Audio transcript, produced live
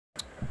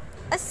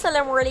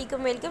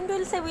अस्सलामुअलैकुम, welcome to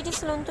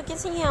elsabeautysaloon। तो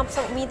कैसे हैं आप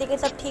सब? उम्मीद है कि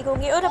सब ठीक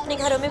होंगे और अपने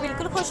घरों में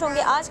बिल्कुल खुश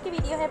होंगे। आज की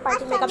वीडियो है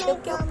पार्टी मेकअप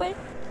लुक के ऊपर।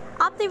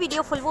 आपने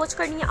वीडियो फुल वॉच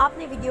करनी है,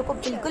 आपने वीडियो को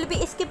बिल्कुल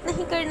भी स्किप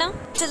नहीं करना।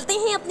 चलते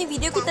हैं अपनी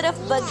वीडियो की तरफ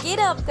बगैर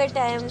आपका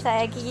टाइम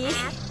ज़ाया किए।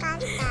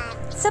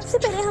 सबसे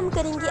पहले हम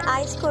करेंगे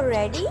आईज को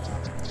रेडी,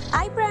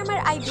 आई प्राइमर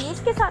आई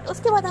बेस के साथ।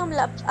 उसके बाद हम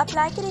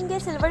अप्लाई करेंगे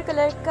सिल्वर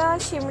कलर का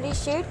शिमरी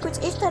शेड। कुछ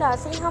इस तरह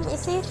से हम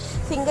इसे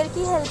फिंगर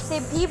की हेल्प से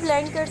भी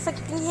ब्लेंड कर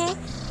सकती हैं।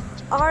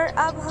 और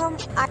अब हम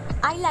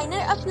आईलाइनर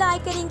अप्लाई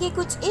करेंगे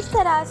कुछ इस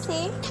तरह से।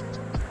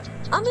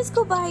 हम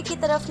इसको बाहर की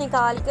तरफ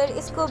निकाल कर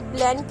इसको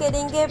ब्लेंड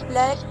करेंगे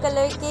ब्लैक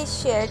कलर के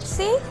शेड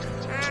से।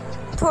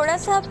 थोड़ा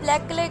सा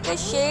ब्लैक कलर का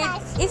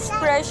शेड इस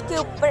ब्रश के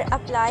ऊपर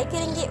अप्लाई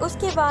करेंगे।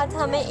 उसके बाद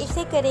हमें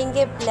इसे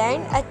करेंगे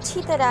ब्लेंड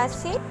अच्छी तरह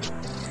से।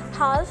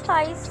 हाफ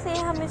साइज से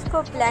हम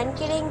इसको ब्लेंड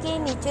करेंगे,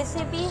 नीचे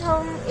से भी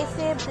हम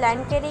इसे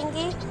ब्लेंड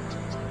करेंगे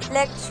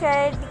ब्लैक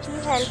शेड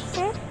की हेल्प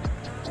से।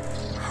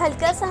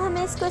 हल्का सा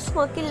हमें इसको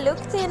स्मोकी लुक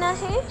देना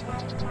है।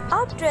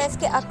 आप ड्रेस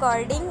के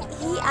अकॉर्डिंग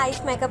ही आईज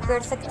मेकअप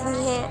कर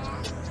सकती हैं।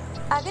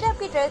 अगर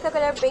आपकी ड्रेस का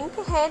कलर पिंक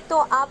है तो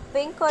आप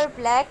पिंक और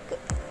ब्लैक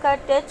का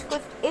टच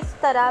कुछ इस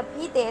तरह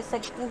भी दे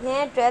सकती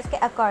हैं ड्रेस के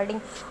अकॉर्डिंग।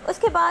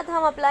 उसके बाद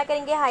हम अप्लाई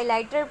करेंगे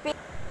हाइलाइटर पे।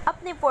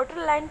 अपने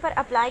वाटर लाइन पर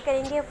अप्लाई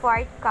करेंगे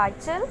वाइट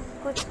काजल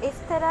कुछ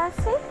इस तरह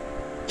से।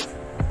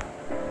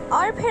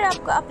 और फिर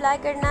आपको अप्लाई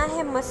करना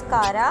है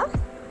मस्कारा।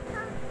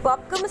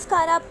 पॉप का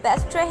मस्कारा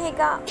बेस्ट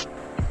रहेगा।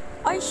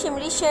 और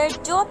शिमरी शेड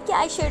जो आपके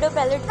आई शेडो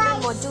पैलेट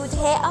में मौजूद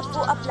है आप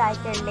वो अप्लाई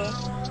कर लें।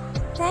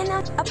 देन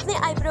आप अपने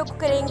आईब्रो को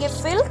करेंगे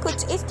फिल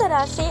कुछ इस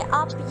तरह से।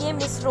 आप ये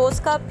मिस रोज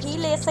का भी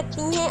ले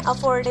सकती हैं,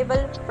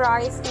 अफोर्डेबल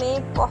प्राइस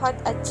में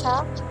बहुत अच्छा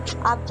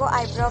आपको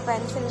आईब्रो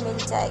पेंसिल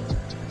मिल जाएगी।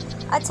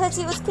 अच्छा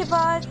जी, उसके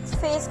बाद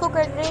फेस को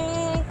कर रहे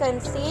हैं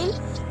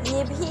कंसील।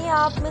 ये भी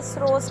आप मिस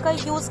रोज का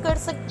यूज़ कर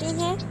सकती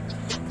हैं।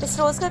 मिस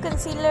रोज का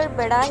कंसीलर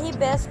बड़ा ही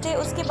बेस्ट है।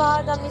 उसके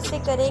बाद हम इसे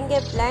करेंगे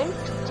ब्लेंड।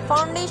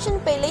 फाउंडेशन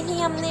पहले ही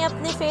हमने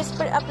अपने फेस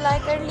पर अप्लाई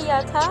कर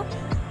लिया था।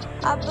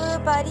 अब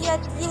बारी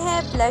आती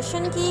है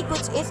ब्लशन की।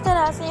 कुछ इस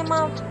तरह से हम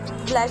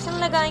ब्लशन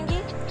लगाएंगे।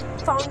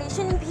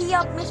 फाउंडेशन भी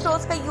आप मिस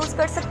रोज का यूज़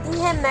कर सकती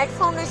हैं, मैट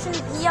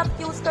फाउंडेशन भी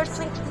आप यूज़ कर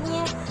सकती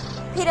हैं।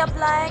 फिर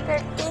अप्लाई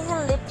करते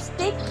हैं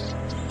लिपस्टिक।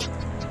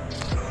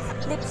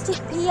 लिपस्टिक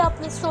भी आप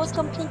मिस रोज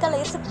कंपनी का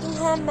ले सकती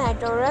हैं,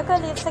 मैडोरा का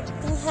ले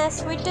सकती हैं,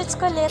 स्वीट टच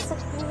का ले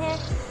सकती हैं।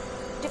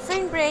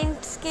 डिफरेंट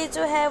ब्रांड्स के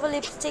जो है वो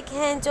लिपस्टिक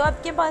हैं जो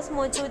आपके पास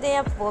मौजूद है,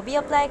 आप वो भी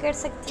अप्लाई कर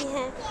सकती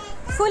हैं।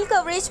 Full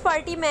coverage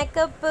party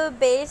makeup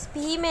base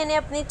भी मैंने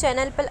अपने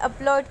चैनल पर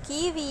अपलोड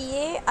की हुई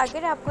है।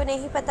 अगर आपको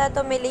नहीं पता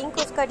तो मैं लिंक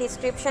उसका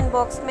डिस्क्रिप्शन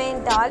बॉक्स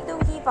में डाल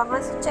दूँगी,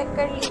 वहाँ से चेक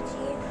कर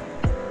लीजिए।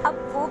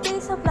 अब वो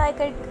बेस अप्लाई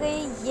करके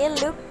ये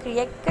लुक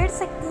क्रिएट कर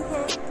सकती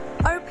हैं।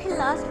 और फिर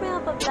लास्ट में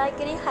आप अप्लाई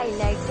करें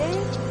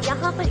हाइलाइटर।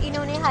 यहाँ पर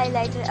इन्होंने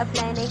हाइलाइटर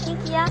अप्लाई नहीं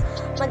किया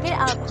मगर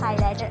आप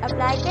हाइलाइटर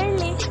अप्लाई कर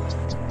लें।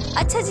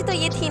 अच्छा जी, तो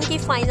ये थी इनकी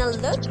फाइनल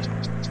लुक।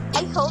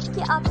 आई होप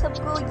कि आप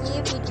सबको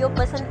ये वीडियो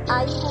पसंद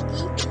आई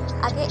होगी।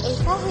 अगर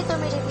ऐसा है तो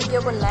मेरे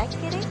वीडियो को लाइक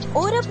करें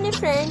और अपने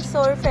फ्रेंड्स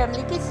और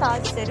फैमिली के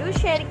साथ ज़रूर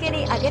शेयर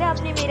करें। अगर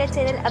आपने मेरा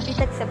चैनल अभी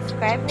तक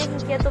सब्सक्राइब नहीं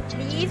किया तो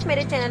प्लीज़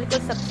मेरे चैनल को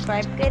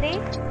सब्सक्राइब करें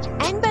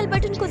एंड बेल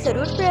बटन को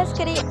ज़रूर प्रेस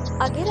करें।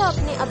 अगर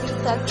आपने अभी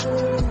तक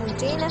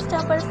मुझे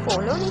इंस्टा पर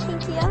फॉलो नहीं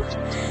किया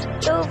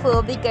तो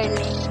वो भी कर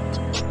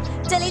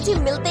लें। चलिए जी,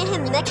 मिलते हैं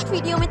नेक्स्ट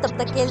वीडियो में। तब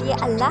तक के लिए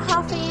अल्लाह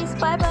हाफिज़,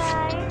 बाय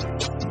बाय।